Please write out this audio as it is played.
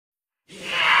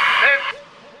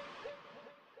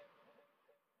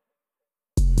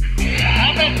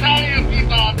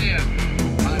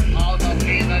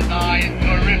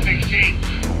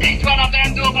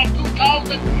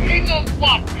will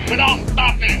swap without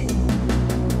stopping.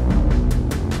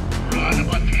 Run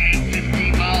about 10,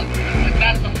 15 miles, but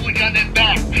that's the food on his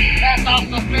back. That's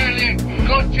also fairly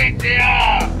good trick they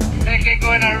are. They can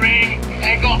go in a ring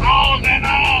and go hours and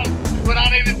hours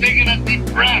without even taking a deep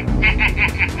breath.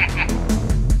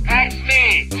 Ask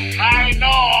me. I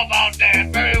know about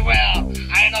that very well.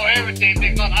 I know everything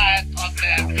because I have taught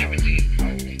them everything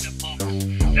in the books.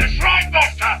 That's right,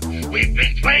 Buster. We've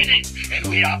been training, and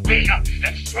we are bigger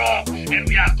and strong, and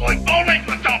we are going always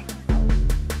with them.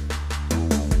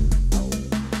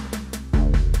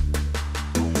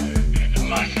 And the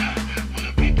master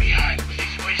will be behind with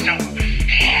his wisdom.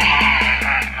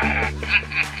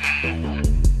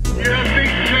 You're a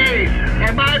big tree,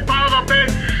 and my power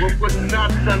base will put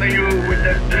nuts on you with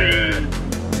the tree.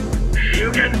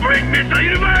 You can bring Mr.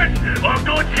 Universe or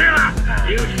Godzilla.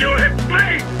 You still have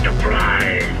place to fly.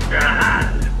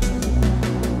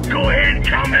 Go ahead and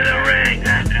come to the ring.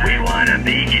 We want to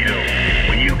meet you.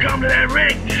 When you come to that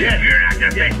ring, you're not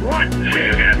going to face one.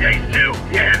 You're going to face two.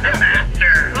 And the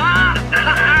master.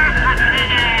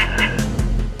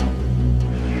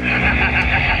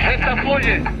 Mr.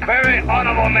 Fuji, very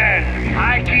honorable man.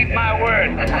 I keep my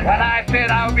word. When I said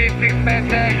I would be six-man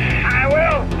tag, I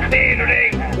will stay in the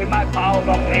ring with my powers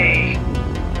of pain.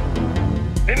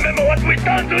 Remember what we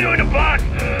done to you in the past?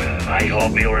 I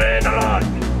hope you learn a lot.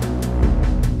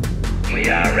 We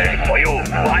are ready for you,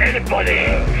 for anybody.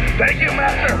 Thank you,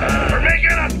 Master, for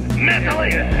making us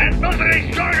mentally and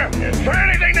physically stronger for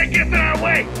anything that gets in our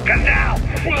way. Cause now,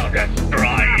 we'll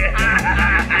destroy it.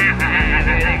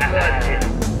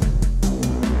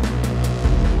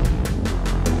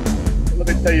 Let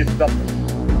me tell you something.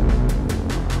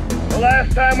 The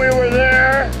last time we were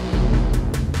there,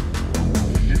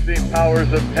 you seen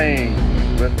powers of pain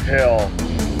withheld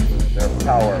their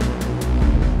power.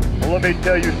 Well, let me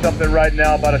tell you something right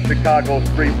now about a Chicago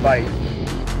street fight.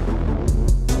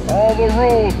 All the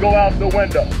rules go out the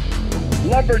window.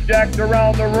 Lumberjacks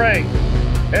around the ring.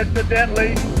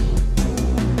 Incidentally,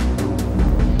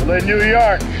 well, in New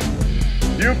York,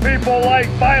 you people like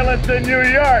violence in New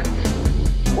York.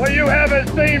 Well, you haven't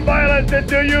seen violence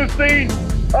until you've seen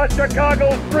a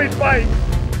Chicago street fight.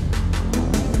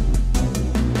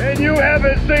 And you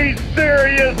haven't seen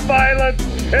serious violence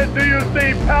until you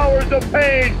see powers of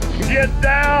pain get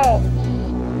down.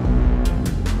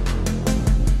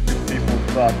 People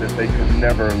thought that they could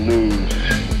never lose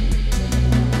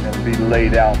and be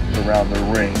laid out around the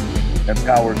ring, and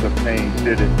powers of pain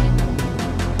did it.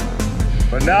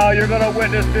 But now you're going to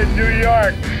witness in New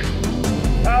York,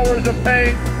 powers of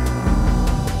pain,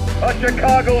 a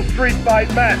Chicago street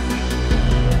fight match.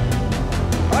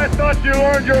 I thought you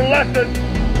learned your lesson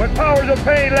when powers of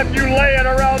pain left you laying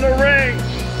around the ring.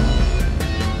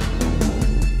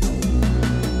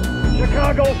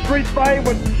 Chicago street fight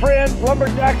with friends,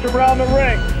 lumberjacks around the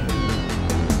ring.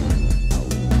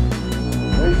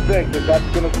 They think that that's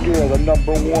going to scare the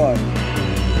 #1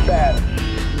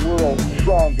 baddest, world's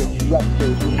strongest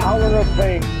wrestlers. Power of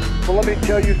pain. So let me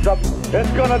tell you something.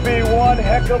 It's going to be one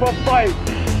heck of a fight.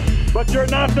 But you're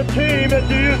not the team that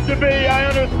you used to be, I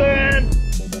understand.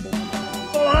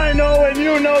 Well, I know and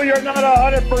you know you're not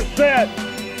 100%.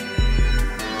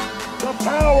 The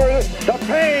power, the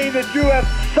pain that you have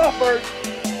suffered,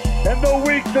 and the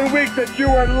weeks and weeks that you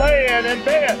were laying in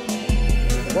bed.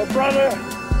 Well, brother,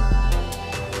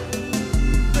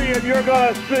 see if you're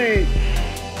gonna see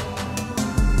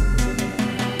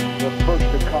the first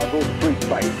Chicago street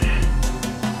fight.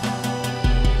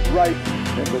 Right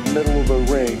in the middle of the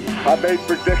ring. I made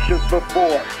predictions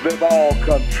before, they've all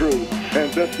come true,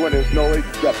 and this one is no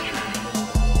exception.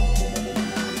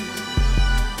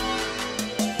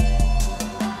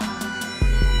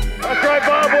 That's right,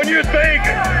 Bob, when you think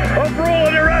of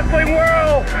ruling the wrestling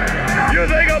world, you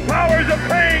think of powers of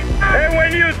pain, and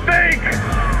when you think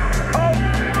of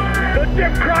the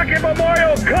Jim Crockett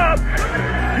Memorial Cup,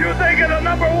 you think of the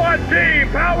 #1 team,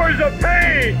 powers of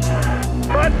pain.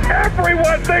 But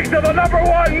everyone thinks of the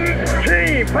 #1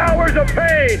 team, powers of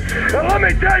pain. Now let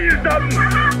me tell you something.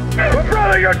 But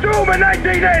brother, you're doomed in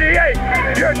 1988.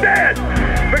 You're dead.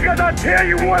 Because I'll tell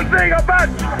you one thing about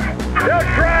you. They'll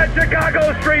try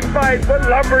Chicago street fights with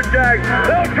lumberjacks.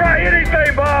 They'll try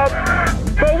anything, Bob.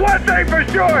 But one thing for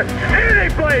sure, any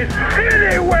place,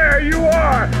 anywhere you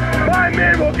are, my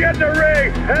men will get in the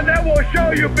ring, and then we'll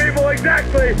show you people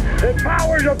exactly that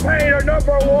powers of pain are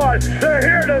 #1. They're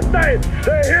here to stay.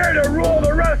 They're here to rule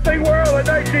the wrestling world in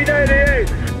 1988.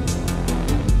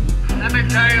 Let me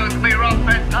tell you, it's going to be rough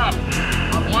and tough.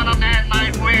 But one of them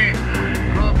might win.